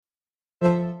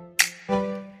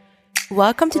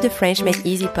Welcome to the French Made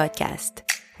Easy podcast,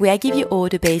 where I give you all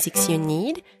the basics you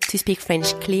need to speak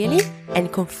French clearly and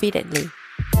confidently.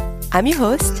 I'm your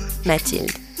host,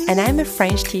 Mathilde, and I'm a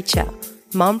French teacher,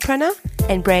 mompreneur,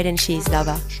 and bread and cheese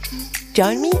lover.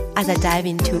 Join me as I dive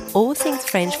into all things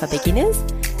French for beginners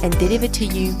and deliver to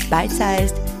you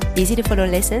bite-sized, easy-to-follow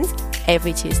lessons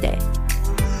every Tuesday.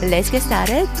 Let's get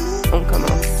started. On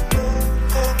commence.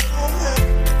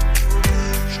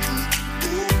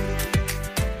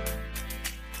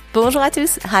 Bonjour à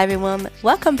tous. Hi everyone.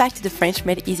 Welcome back to the French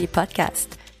Made Easy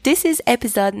podcast. This is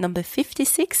episode number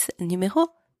 56, numéro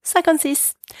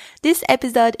 56. This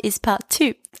episode is part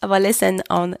 2 of our lesson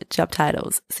on job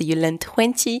titles. So you learn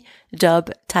 20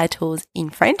 job titles in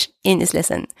French in this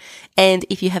lesson. And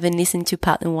if you haven't listened to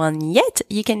part 1 yet,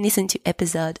 you can listen to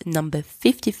episode number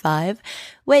 55,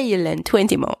 where you learn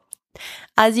 20 more.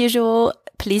 As usual,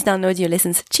 please download your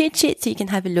lessons cheat sheet so you can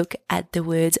have a look at the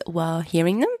words while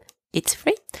hearing them. It's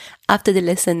free. After the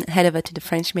lesson, head over to the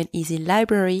French Made Easy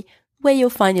library, where you'll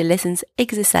find your lessons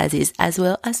exercises as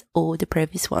well as all the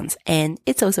previous ones. And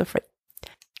it's also free.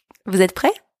 Vous êtes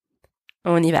prêts?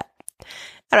 On y va.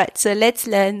 Alright, so let's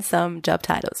learn some job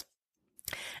titles.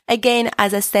 Again,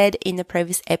 as I said in the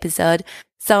previous episode,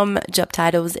 some job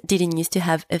titles didn't used to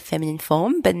have a feminine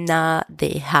form, but now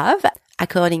they have,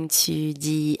 according to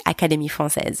the Académie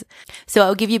Française. So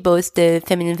I'll give you both the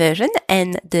feminine version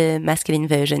and the masculine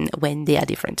version when they are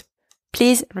different.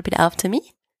 Please repeat after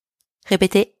me.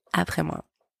 Répétez après moi.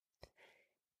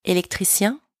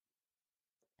 Électricien,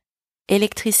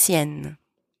 électricienne,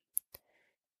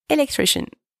 électrician,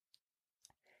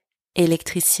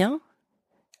 électricien,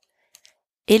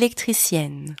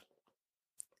 électricienne,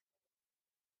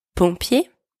 pompier,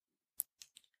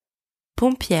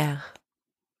 pompière,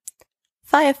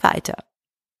 firefighter,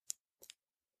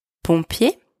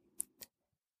 pompier,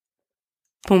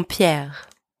 pompière,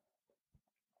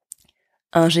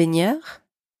 ingénieur,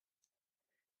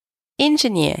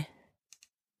 engineer,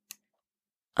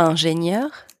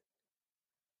 ingénieur,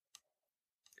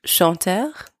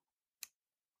 chanteur,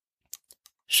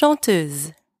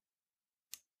 chanteuse,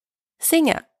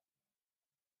 singer,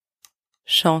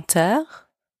 chanteur,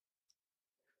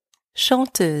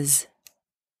 chanteuse,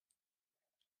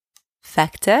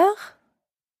 facteur,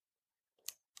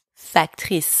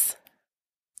 factrice,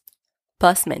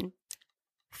 postman,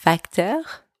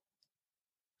 facteur,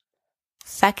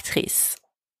 factrice,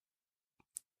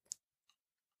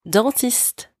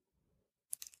 dentiste,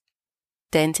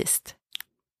 dentist,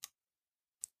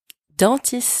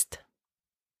 dentiste,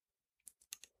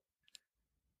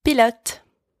 pilote,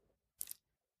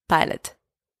 pilot,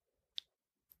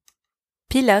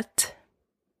 pilote,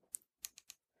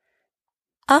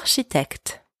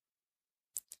 architecte,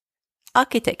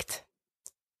 architect,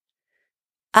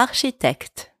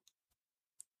 architecte,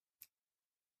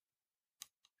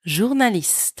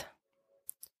 journaliste,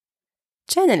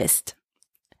 journalist,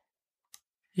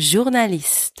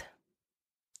 journaliste,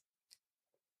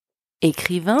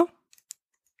 écrivain,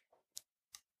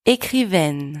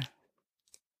 écrivaine,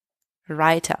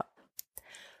 writer.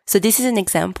 So this is an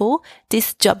example.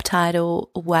 This job title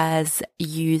was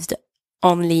used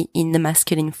only in the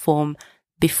masculine form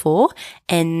before,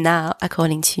 and now,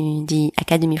 according to the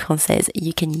Académie Française,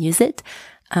 you can use it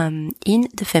in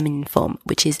the feminine form,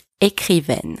 which is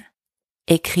écrivaine,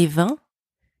 écrivain,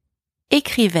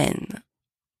 écrivaine,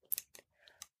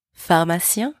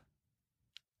 pharmacien,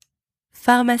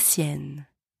 pharmacienne,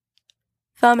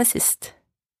 pharmaciste,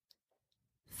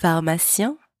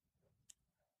 pharmacien,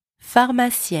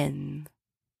 pharmacienne,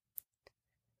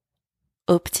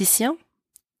 opticien,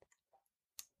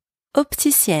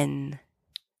 opticienne,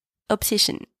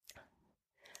 optician,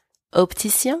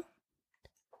 opticien,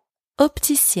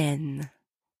 opticienne,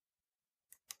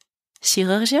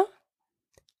 chirurgien,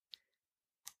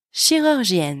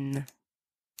 chirurgienne,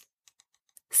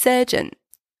 surgeon,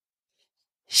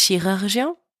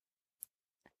 chirurgien,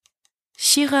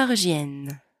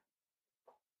 chirurgienne,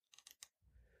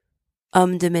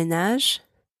 homme de ménage,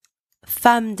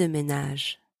 femme de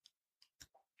ménage,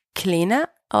 cleaner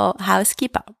or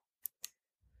housekeeper,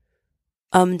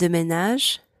 homme de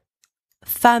ménage,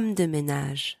 femme de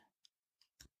ménage,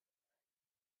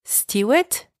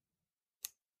 steward,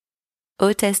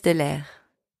 hôtesse de l'air,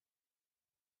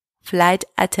 flight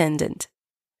attendant,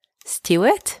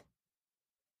 steward,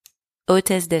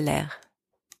 hôtesse de l'air,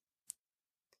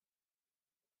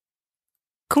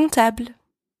 comptable,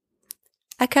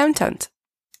 accountant,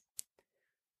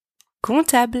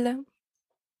 comptable,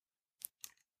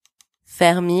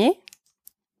 fermier,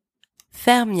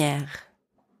 fermière,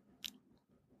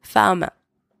 farmer,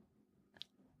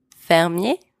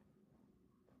 fermier,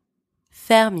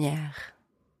 fermière.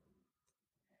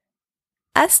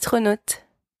 Astronaute,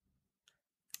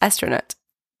 astronaut.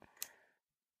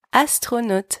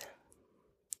 Astronaute.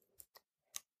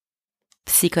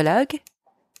 Psychologue,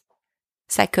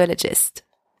 psychologist.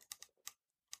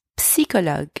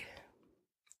 Psychologue.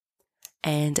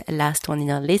 And last one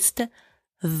in our list,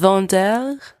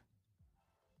 vendeur,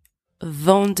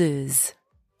 vendeuse.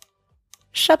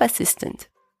 Shop assistant.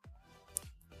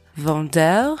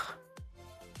 Vendeur,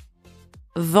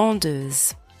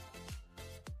 vendeuse.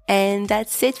 And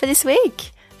that's it for this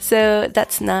week. So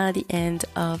that's now the end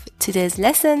of today's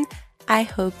lesson. I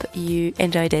hope you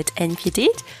enjoyed it, and if you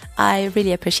did, I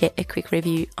really appreciate a quick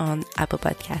review on Apple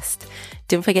Podcast.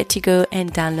 Don't forget to go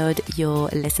and download your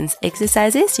lessons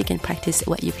exercises. You can practice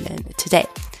what you've learned today.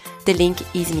 The link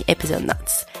is in the episode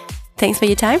notes. Thanks for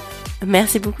your time.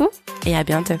 Merci beaucoup et à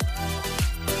bientôt.